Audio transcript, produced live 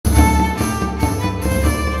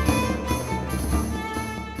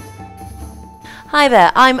Hi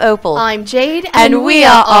there, I'm Opal. I'm Jade, and we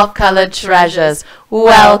are Off-Colored Treasures.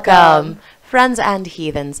 Welcome! Friends and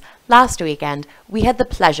heathens, last weekend we had the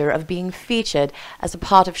pleasure of being featured as a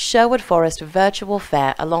part of Sherwood Forest Virtual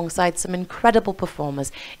Faire alongside some incredible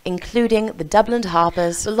performers, including the Dublin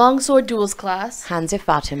Harpers, the Longsword Duels class, Hansi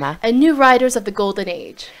Fatima, and new riders of the Golden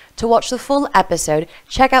Age. To watch the full episode,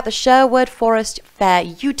 check out the Sherwood Forest Faire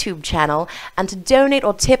YouTube channel, and to donate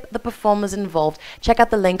or tip the performers involved, check out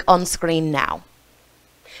the link on screen now.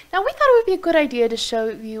 Now, we thought it would be a good idea to show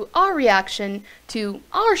you our reaction to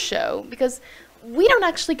our show, because we don't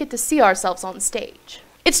actually get to see ourselves on stage.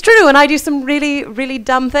 It's true, and I do some really, really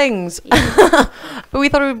dumb things. Yeah. But we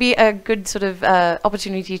thought it would be a good sort of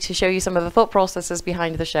opportunity to show you some of the thought processes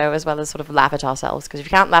behind the show, as well as sort of laugh at ourselves, because if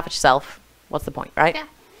you can't laugh at yourself, what's the point, right? Yeah.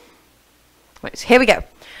 Right, so here we go.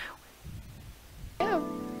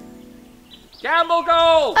 Gamble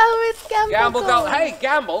goal! Oh, it's Gamble goal. Hey,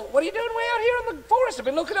 Gamble, what are you doing way out here in the forest? I've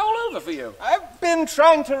been looking all over for you. I've been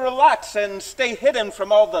trying to relax and stay hidden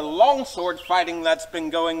from all the longsword fighting that's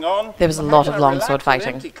been going on. There was a lot of longsword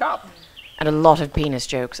fighting. Empty cup? And a lot of penis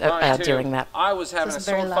jokes during that. I was having a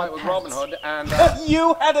sword fight with Robin Hood, and...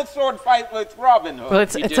 You had a sword fight with Robin Hood? Well,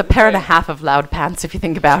 it's a pair and a half of loud pants, if you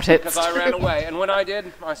think about it. Because I ran away, and when I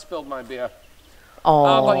did, I spilled my beer.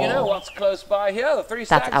 Oh. But you know what's close by here? The Three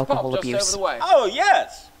Stacks alcohol pub abuse. just over the way. Oh,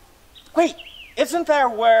 yes. Wait, isn't there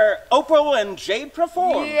where Opal and Jade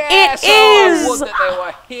perform? Yes, it is! I would that they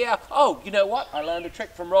were here. Oh, you know what? I learned a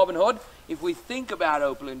trick from Robin Hood. If we think about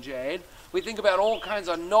Opal and Jade, we think about all kinds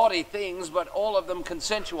of naughty things, but all of them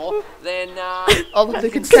consensual, then... all of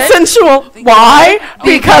the consent? Consensual! Why?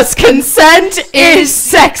 Because consent is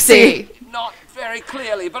sexy! Not very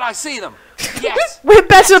clearly, but I see them. Yes. We're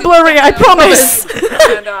better blurry, I promise.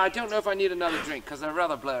 And I don't know if I need another drink, because they're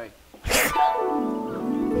rather blurry.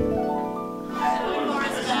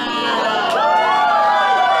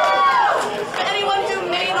 Anyone who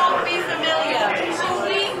may not be familiar,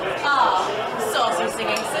 we are saucy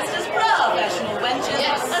singing sisters, professional wenches,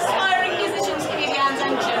 aspiring musicians, comedians,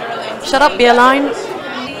 and general... Shut up, Beerline.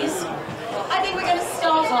 I think we're going to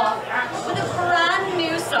start off with a brand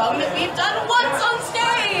new song that we've done once on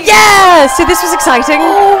stage! Yeah! So this was exciting. This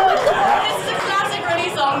is a classic Ready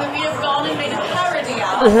song that we have gone and made a parody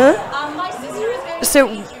of. My sister is going to...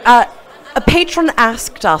 So, a patron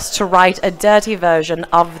asked us to write a dirty version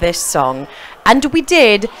of this song, and we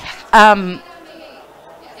did. I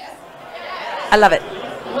love it.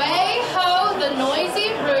 Way ho, the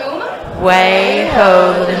noisy room. Way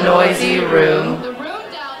ho, the noisy room. The room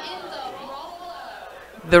down in the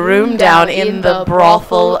brothel. The room down in the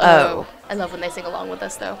brothel. Oh. I love when they sing along with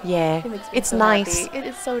us, though. Yeah, It makes me it's so nice. happy. It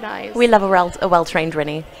is so nice. We love a well-trained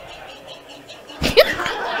Rinny.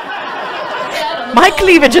 My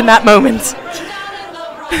cleavage in that moment.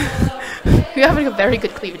 You're having a very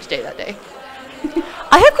good cleavage day that day.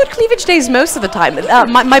 I have good cleavage days most of the time.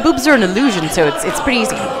 My boobs are an illusion, so it's pretty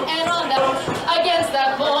easy. And on that, against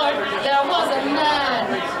that board, there was a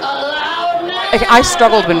man, a loud man. Okay, I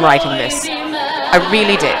struggled when writing this. I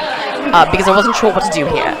really did. Because I wasn't sure what to do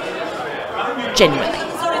here. Genuinely.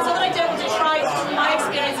 Sorry, so that I don't try, from my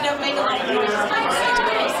experience, I don't make a lot of noise.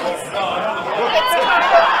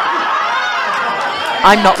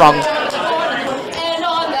 I'm not wrong. And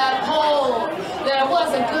on that pole, there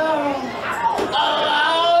was a girl, a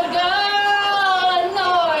loud girl, a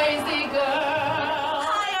noisy girl.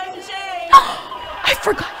 Hi, I'm Jade. I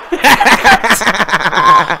forgot.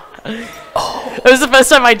 It was the first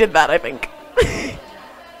time I did that, I think.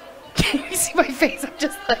 Can you see my face? I'm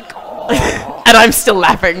just like, oh. And I'm still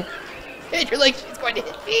laughing. And you're like, she's going to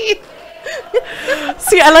hit me.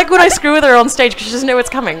 See, I like when I screw with her on stage because she doesn't know it's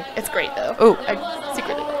coming. It's great, though. Oh. I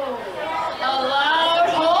secretly love it. A loud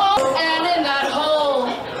hole, and in that hole,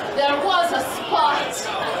 there was a spot,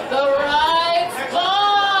 the right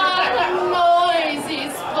spot, a noisy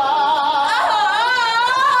spot.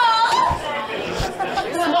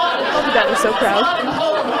 Oh my god, I'm so proud.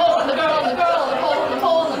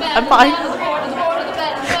 I'm fine.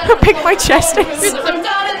 How big my chest is.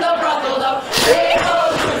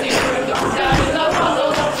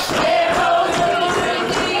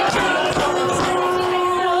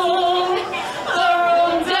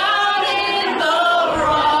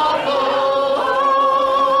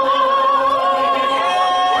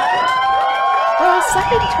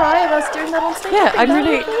 Second try of us doing that on stage. Yeah, I'm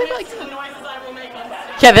really... liked it.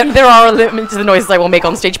 Yeah, there are a limit to the noises I will make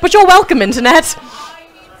on stage, but you're welcome, Internet. Yes,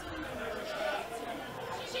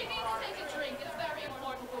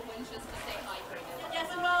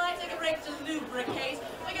 and while I take a break to lubricate,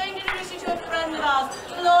 we're going to introduce you to a friend of ours,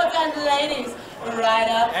 lords and ladies. Right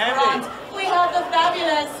up front, we have the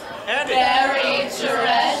fabulous buried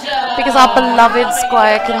treasure. Because our beloved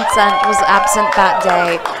Squire Consent was absent that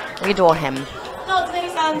day. We adore him.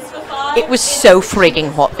 It was so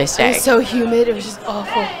freaking hot this It day. was so humid. It was just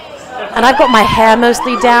awful. And I've got my hair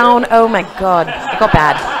mostly down. Oh my god. It got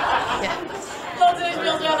bad. Well, today we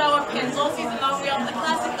also have our pinball season long. We have the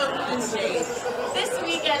classic Opal and Jade. This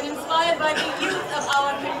weekend, inspired by the youth of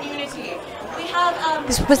our community, we have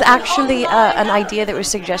This was actually an idea that was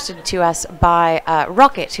suggested to us by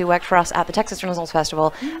Rocket, who worked for us at the Texas Renaissance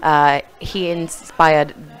Festival. He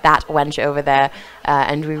inspired that wench over there,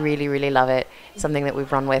 and we really, really love it. It's something that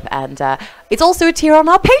we've run with, and it's also a tier on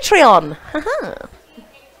our Patreon.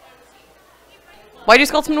 Why do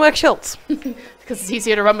Scotsmen wear kilts? Because it's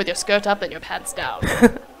easier to run with your skirt up than your pants down.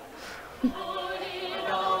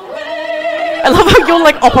 I love how you're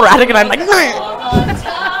like operatic and I'm like.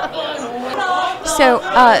 So,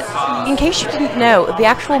 in case you didn't know, the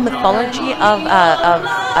actual mythology of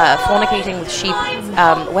fornicating with sheep,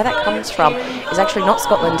 where that comes from, is actually not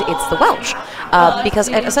Scotland, it's the Welsh. Because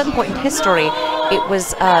at a certain point in history, it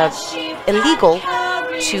was illegal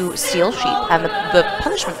to steal sheep, and the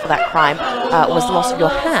punishment for that crime was the loss of your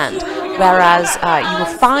hand, whereas you were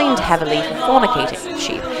fined heavily for fornicating with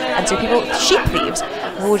sheep. And so sheep thieves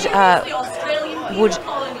would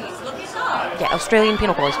Australian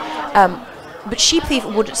penal colonies. But sheep thief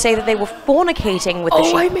would say that they were fornicating with the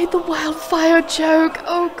sheep. Oh, I made the wildfire joke.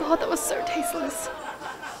 Oh god, that was so tasteless.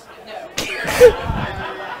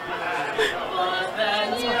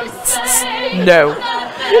 No.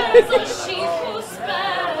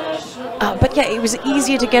 But yeah, it was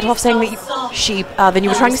easier to get off saying that sheep than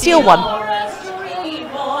you were trying to steal one.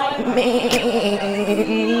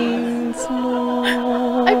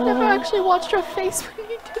 I've never actually watched her face when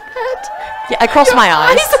you did that. Yeah, I crossed my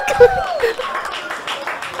eyes.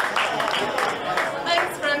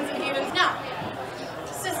 Thanks, friends and heathens. Now,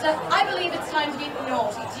 sister, I believe it's time to get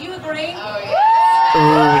naughty. Do you agree? Ooh,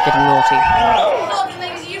 we're getting naughty.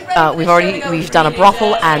 We've done a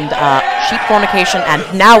brothel and sheep fornication, and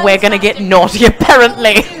now we're gonna get naughty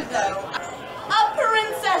apparently. A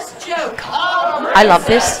princess joke. I love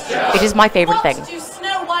this. It is my favorite thing. What do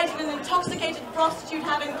Snow White and an intoxicated prostitute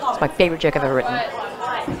have in common? It's my favorite joke I've ever written.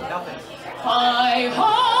 Hi ho!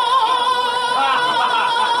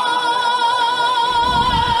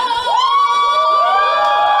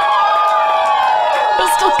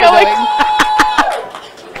 It's still going.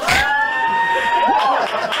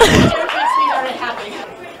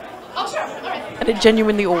 And it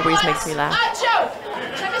genuinely always makes me laugh. Joke!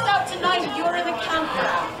 Check us out tonight. You're in the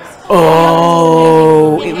campground.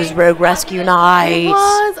 Oh, it was Rogue Rescue Night. It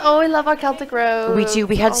was. Oh, I love our Celtic Road. We do.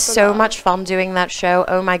 We had so much fun doing that show.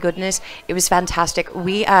 Oh my goodness, it was fantastic.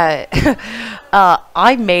 We, I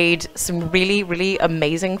made some really, really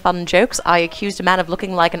amazing fun jokes. I accused a man of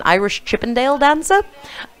looking like an Irish Chippendale dancer.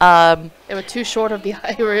 They were too short of the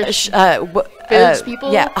Irish village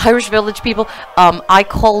people. Yeah, Irish village people. I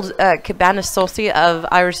called Cabana Saucy of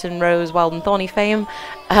Iris and Rose Wild and Thorny fame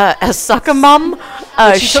a sucker mum.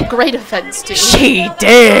 She took great offense to. She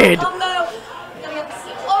did. Oh no!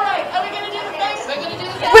 Alright, are we gonna do the thing?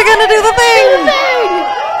 We're gonna do the thing.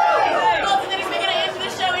 Well, ladies, we're gonna end the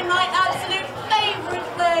show in my absolute favourite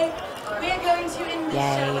way. We're going to end the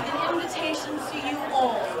show with an invitation to you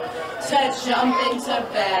all to jump into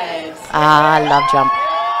bed. I love Jump.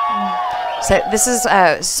 So this is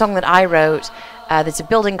a song that I wrote that's a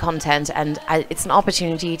building content, and it's an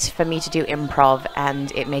opportunity for me to do improv,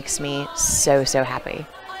 and it makes me so, so happy.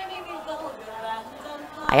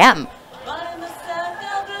 I am.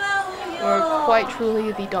 Or quite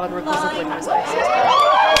truly the Don Rickles of Winter's Ice.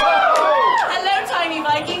 Hello, Tiny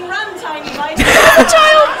Viking. Run, Tiny Viking.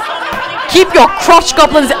 Keep your crotch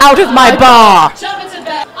goblins out of my bar! Jump into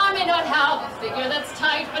bed. I may not have a figure that's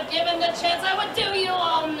tight, but given the chance, I would do you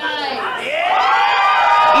all night.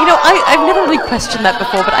 You know, I've never really questioned that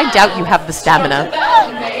before, but I doubt you have the stamina.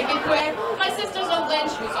 Make it quick. My sister's a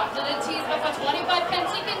wench who's often a tease, but for 25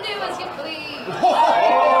 pence you can do as you please.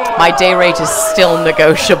 My day rate is still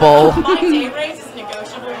negotiable. My day rate is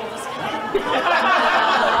negotiable.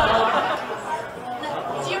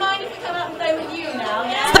 Do you mind if we come out and play with you now?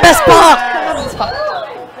 Yeah? The best part!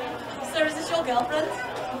 So is this your girlfriend?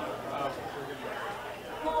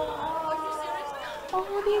 Oh,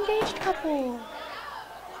 the engaged couple.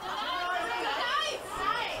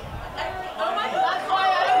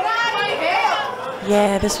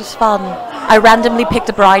 Yeah, this was fun. I randomly picked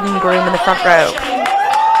a bride and groom in the front row.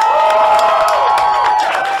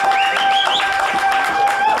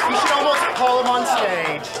 You should almost call him on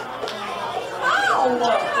stage. Oh!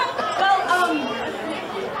 Well,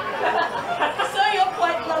 so you're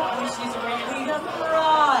quite lovely. She's really the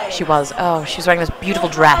bride. She was. Oh, she was wearing this beautiful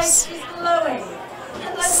dress. She's glowing.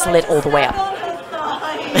 And I Slit all the way up. on her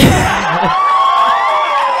thigh.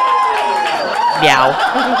 Meow.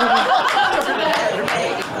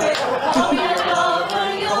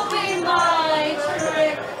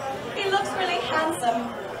 He looks really handsome,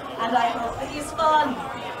 and I hope that he's fun.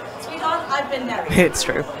 Sweetheart, I've been married. It's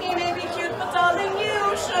true. He may be cute, but darling,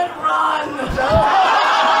 you should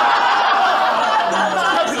run.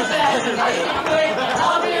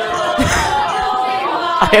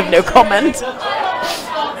 I have no comment. So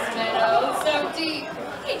deep.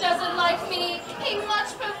 He doesn't like me. He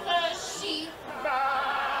much prefers sheep.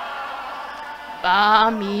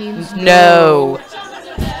 Ba means No.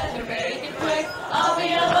 I'll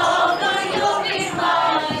be alone, and you'll be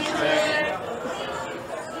mine.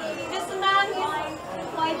 This man, he's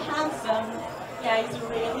quite handsome. Yeah, he's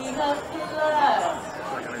really a flirt.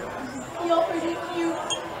 You're pretty cute,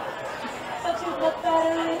 but you look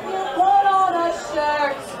better if you put on a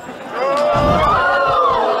shirt.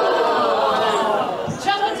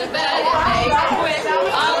 Jump into bed and make it quick.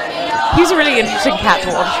 I'll be alone. He's a really interesting cat to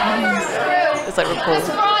watch. It's like really This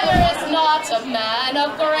cool. friar is not a man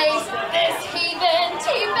of grace. This heathen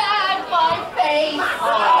teabag my face.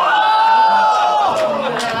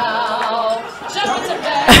 Now, jump into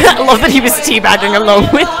bed. I love that he was teabagging along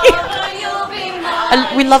with you. You'll be mine.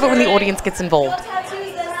 And we love it when the audience gets involved. Your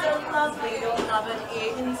tattoos, they're so lovely. You'll have it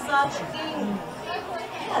in such ink.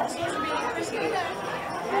 Yeah, this one's really pretty.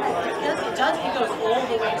 Yes, it does. It goes all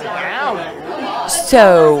the way down.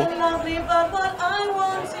 So, Lovely, but what I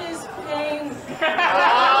want is pink.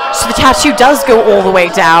 so the tattoo does go all the way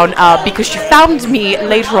down because she found me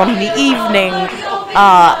later on in the evening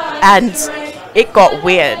and it got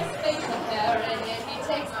weird.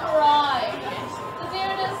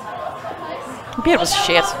 The beard was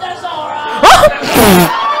shit.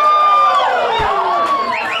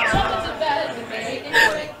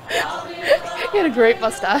 He had a great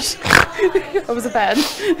mustache. That was a bad. This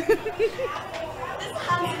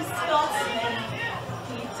handsome Scotsman,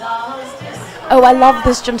 he does this. Oh, I love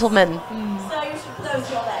this gentleman. So you should close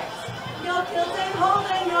your legs. Your kilt ain't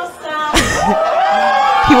holding your staff.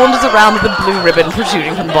 He wanders around with a blue ribbon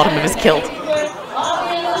protruding from the bottom of his kilt.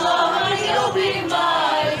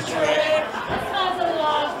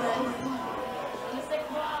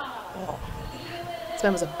 This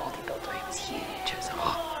man was a bodybuilder. He was huge. He was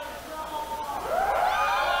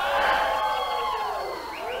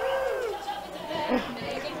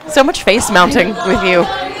So much face mounting with you.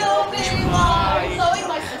 She's getting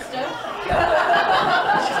blown.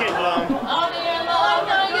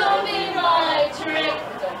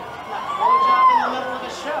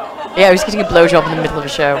 Yeah, he was getting a blowjob in the middle of a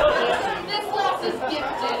show.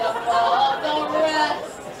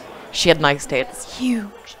 She had nice tits.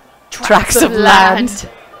 Huge tracts of land.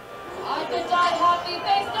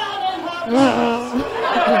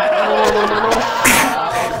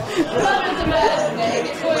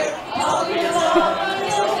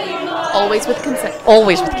 always with consent.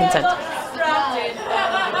 Always with consent.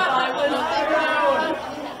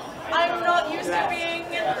 I'm not used to being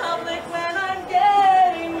in public when I'm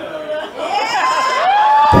getting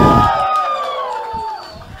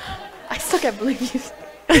I still can't believe you.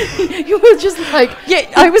 You were just like, Yeah,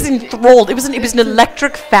 I was enthralled. It was an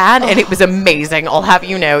electric fan, and it was amazing. I'll have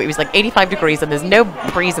you know, it was like 85 degrees, and there's no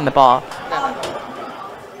breeze in the bar.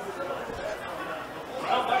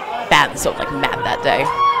 Band sold like mad that day.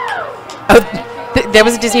 Oh, there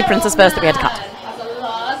was a Disney princess verse that we had to cut.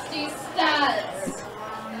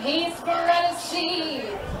 He spread his seed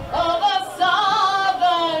over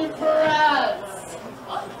southern France.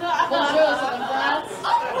 Bonjour, southern France.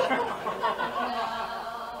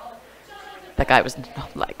 That guy was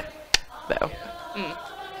not like, though.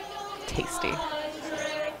 Tasty.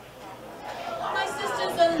 My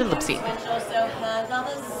sister's a Good lip sync. switch, or so her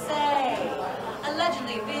lovers say.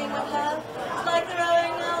 Allegedly being with her is like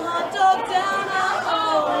throwing a hot dog down a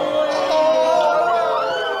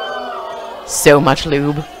hole. So much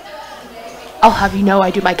lube. I'll have you know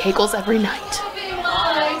I do my kegels every night.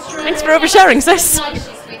 Thanks for oversharing, sis.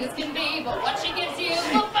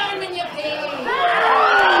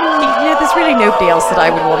 You know, there's really nobody else that I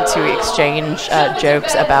would want to exchange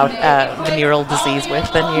jokes about venereal disease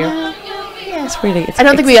with than you. Yeah. It's really. I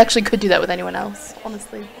don't think we actually could do that with anyone else,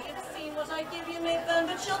 honestly. See what I give you may burn,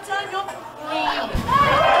 but she'll turn your free.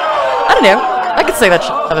 I don't know. I could say that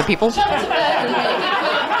to other people.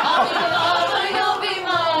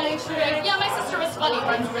 Yeah, my sister is funny,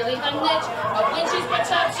 runs really her niche, but when she's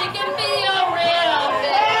perturbed, she can be a real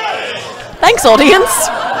bitch. Thanks, audience.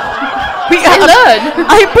 I learned.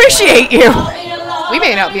 I appreciate you. We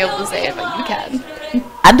may not be able to say it, but you can.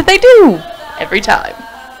 And they do! Every time.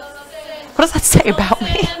 What does that say about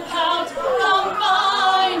me?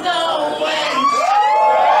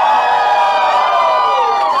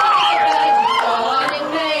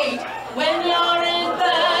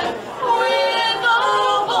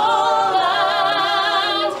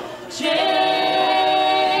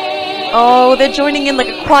 Oh, they're joining in like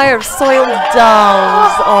a choir of soiled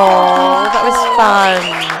dolls. Oh, that was fun.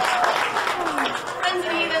 Friends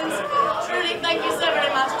and heathens, truly thank you so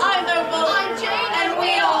very much. I'm Opal, I'm Jade, and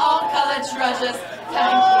we are all colored treasures.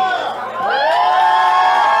 Thank you.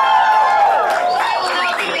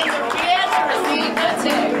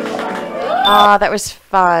 Ah, that was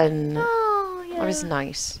fun. That was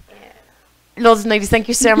nice. Lords and ladies, thank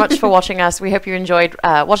you so much for watching us. We hope you enjoyed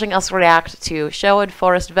watching us react to Sherwood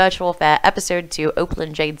Forest Virtual Faire Episode 2, Opal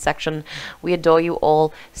and Jade section. We adore you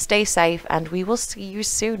all. Stay safe, and we will see you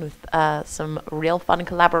soon with some real fun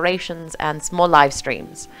collaborations and some more live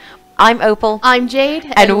streams. I'm Opal. I'm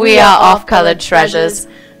Jade. And we are Off-Colored Treasures.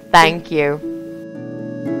 Thank you.